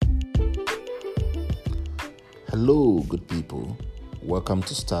Hello, good people. Welcome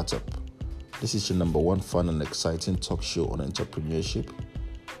to Startup. This is your number one fun and exciting talk show on entrepreneurship.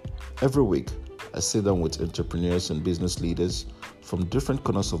 Every week, I sit down with entrepreneurs and business leaders from different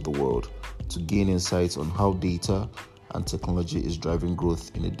corners of the world to gain insights on how data and technology is driving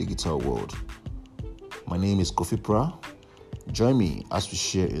growth in a digital world. My name is Kofi Pra. Join me as we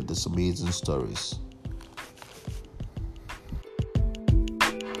share in these amazing stories.